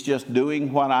 He's just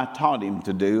doing what I taught him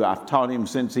to do. I've taught him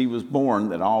since he was born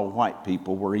that all white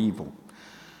people were evil."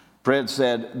 Fred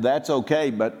said, "That's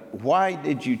okay, but why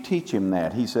did you teach him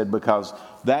that?" He said, "Because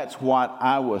that's what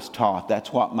I was taught.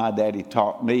 That's what my daddy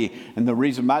taught me. And the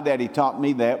reason my daddy taught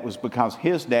me that was because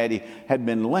his daddy had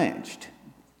been lynched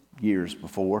years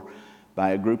before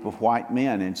by a group of white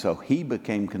men. And so he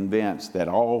became convinced that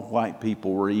all white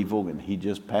people were evil, and he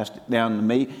just passed it down to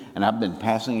me, and I've been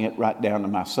passing it right down to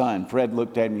my son." Fred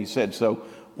looked at him and he said, "So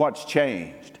what's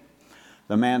changed?"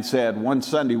 The man said, "One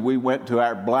Sunday we went to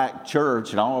our black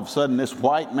church and all of a sudden this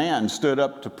white man stood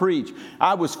up to preach.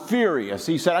 I was furious."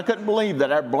 He said, "I couldn't believe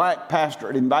that our black pastor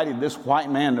had invited this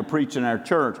white man to preach in our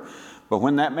church. But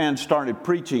when that man started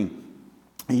preaching,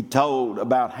 he told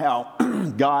about how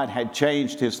God had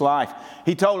changed his life.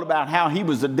 He told about how he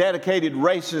was a dedicated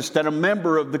racist and a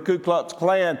member of the Ku Klux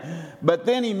Klan. But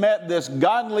then he met this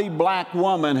godly black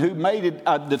woman who made it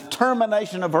a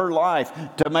determination of her life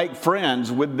to make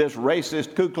friends with this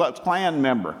racist Ku Klux Klan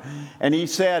member. And he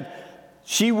said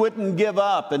she wouldn't give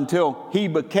up until he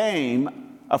became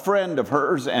a friend of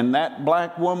hers, and that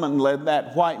black woman led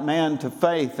that white man to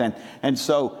faith. And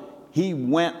so he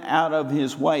went out of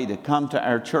his way to come to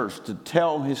our church to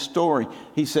tell his story.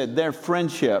 He said their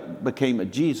friendship became a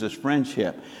Jesus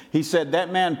friendship. He said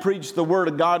that man preached the Word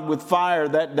of God with fire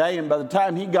that day, and by the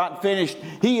time he got finished,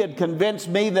 he had convinced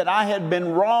me that I had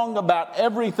been wrong about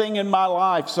everything in my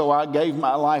life. So I gave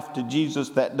my life to Jesus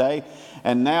that day,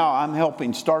 and now I'm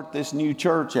helping start this new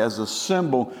church as a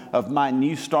symbol of my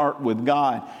new start with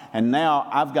God. And now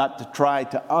I've got to try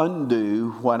to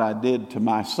undo what I did to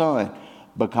my son,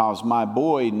 because my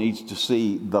boy needs to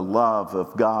see the love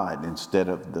of God instead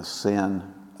of the sin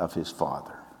of his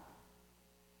father.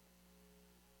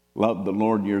 Love the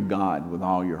Lord your God with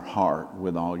all your heart,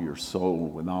 with all your soul,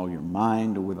 with all your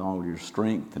mind, with all your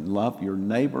strength, and love your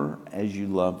neighbor as you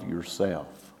love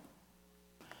yourself.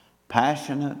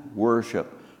 Passionate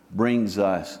worship brings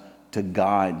us to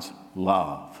God's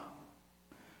love.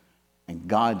 And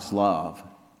God's love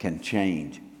can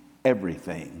change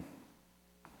everything,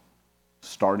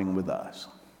 starting with us.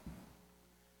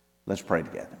 Let's pray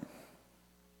together.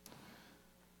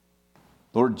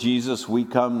 Lord Jesus, we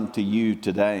come to you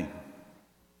today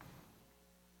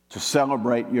to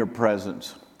celebrate your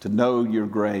presence, to know your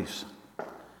grace.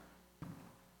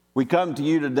 We come to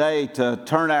you today to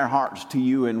turn our hearts to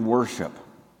you in worship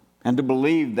and to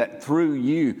believe that through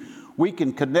you we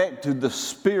can connect to the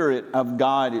Spirit of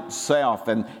God itself,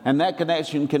 and that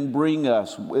connection can bring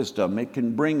us wisdom, it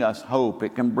can bring us hope,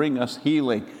 it can bring us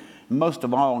healing. Most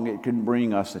of all, it can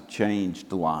bring us a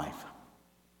changed life.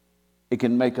 It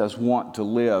can make us want to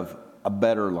live a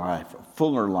better life, a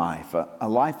fuller life, a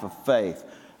life of faith,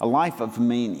 a life of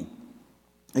meaning.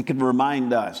 It can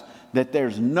remind us that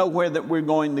there's nowhere that we're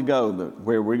going to go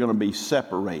where we're going to be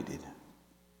separated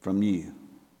from you.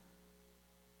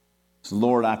 So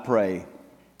Lord, I pray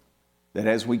that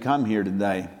as we come here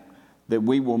today, that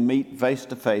we will meet face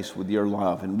to face with your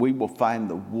love, and we will find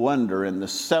the wonder and the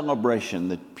celebration,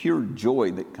 the pure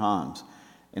joy that comes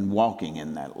in walking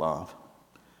in that love.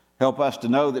 Help us to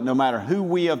know that no matter who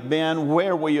we have been,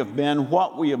 where we have been,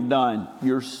 what we have done,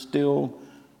 you're still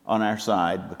on our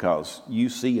side because you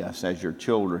see us as your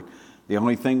children. The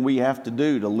only thing we have to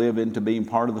do to live into being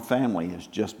part of the family is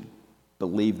just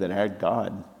believe that our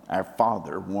God, our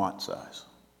Father, wants us.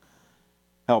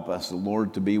 Help us,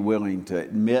 Lord, to be willing to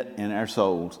admit in our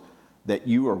souls that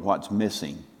you are what's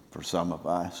missing for some of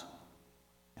us.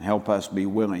 And help us be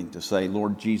willing to say,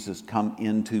 Lord Jesus, come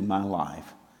into my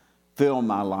life. Fill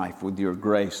my life with your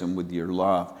grace and with your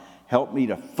love. Help me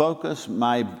to focus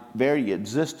my very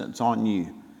existence on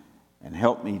you, and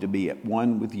help me to be at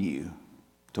one with you,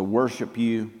 to worship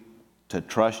you, to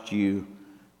trust you,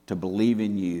 to believe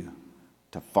in you,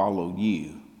 to follow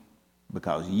you,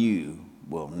 because you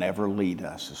will never lead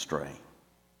us astray.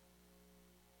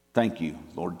 Thank you,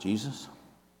 Lord Jesus.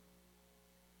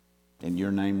 In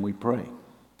your name we pray.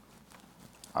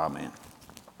 Amen.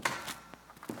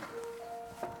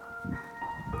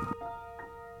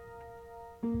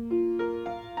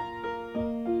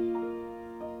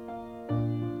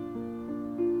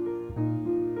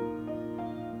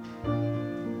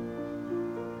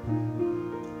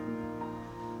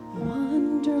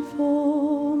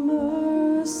 Wonderful,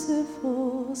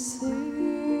 merciful Savior,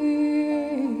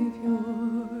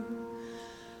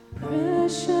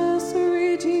 precious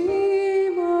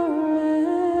Redeemer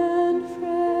and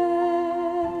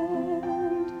friend,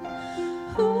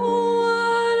 who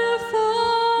would have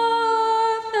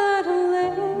thought that a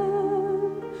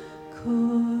lamb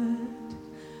could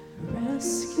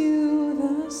rescue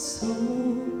the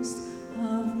souls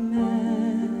of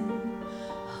men?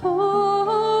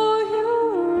 Oh, you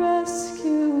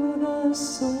rescue the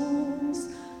souls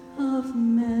of men.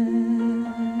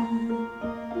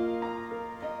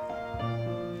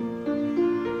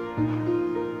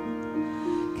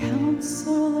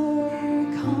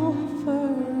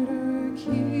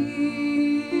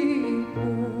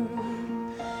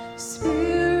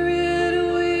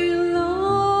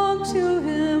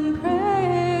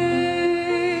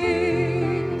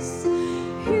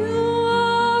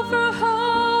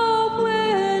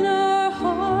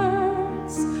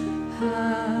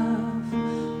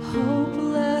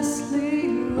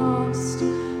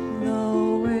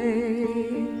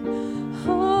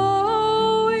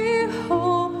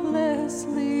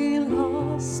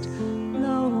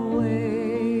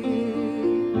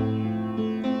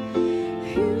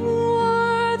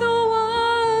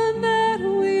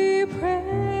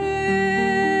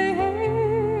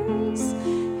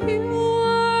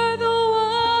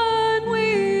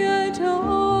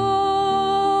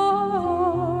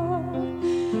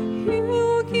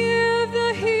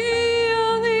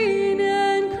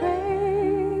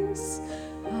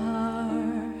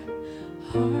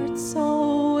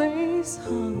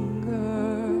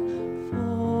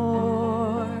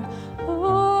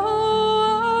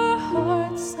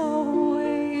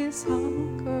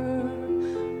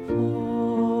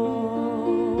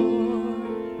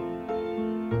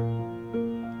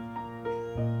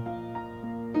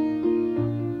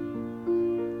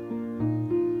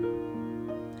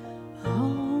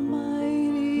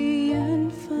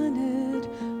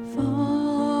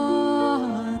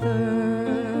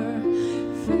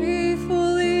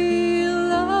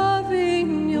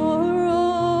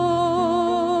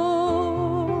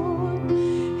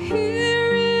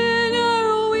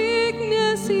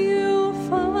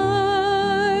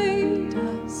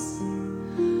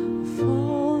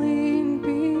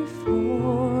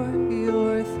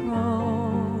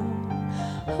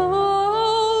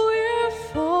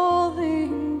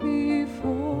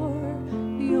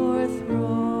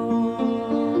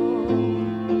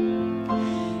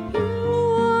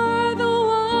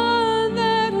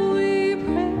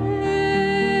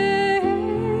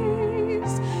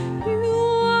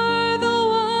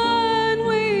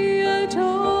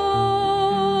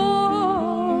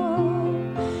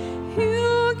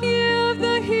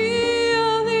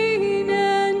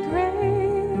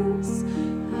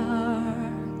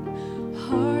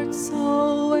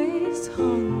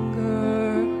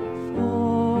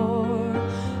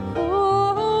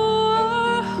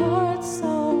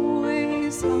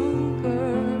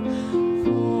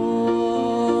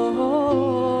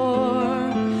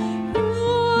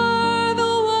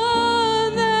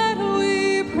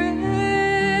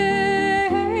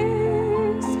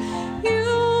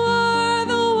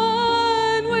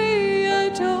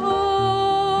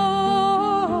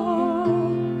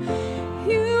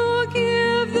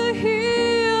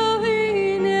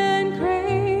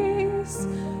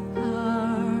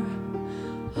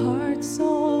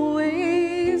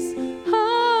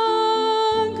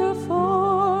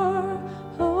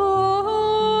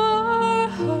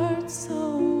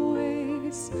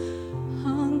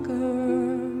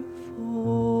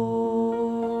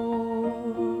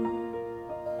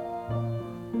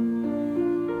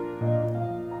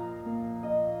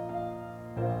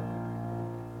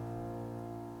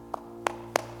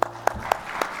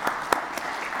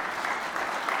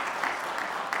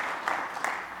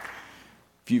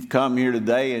 If you've come here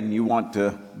today and you want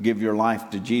to give your life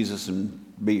to Jesus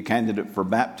and be a candidate for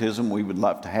baptism, we would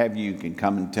love to have you. You can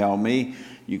come and tell me.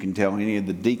 You can tell any of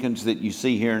the deacons that you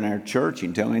see here in our church. You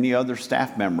can tell any other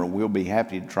staff member. We'll be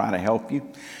happy to try to help you.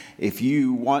 If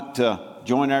you want to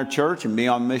join our church and be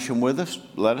on mission with us,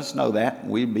 let us know that.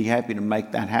 We'd be happy to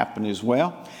make that happen as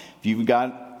well. If you've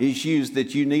got issues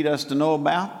that you need us to know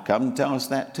about, come and tell us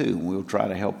that too. And we'll try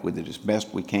to help with it as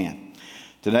best we can.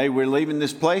 Today we're leaving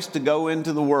this place to go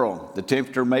into the world. The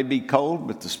temperature may be cold,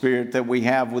 but the spirit that we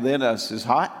have within us is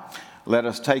hot. Let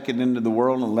us take it into the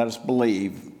world and let us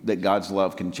believe that God's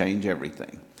love can change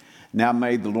everything. Now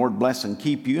may the Lord bless and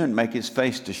keep you and make his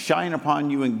face to shine upon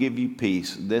you and give you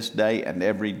peace this day and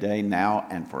every day, now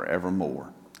and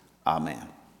forevermore. Amen.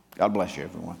 God bless you,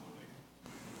 everyone.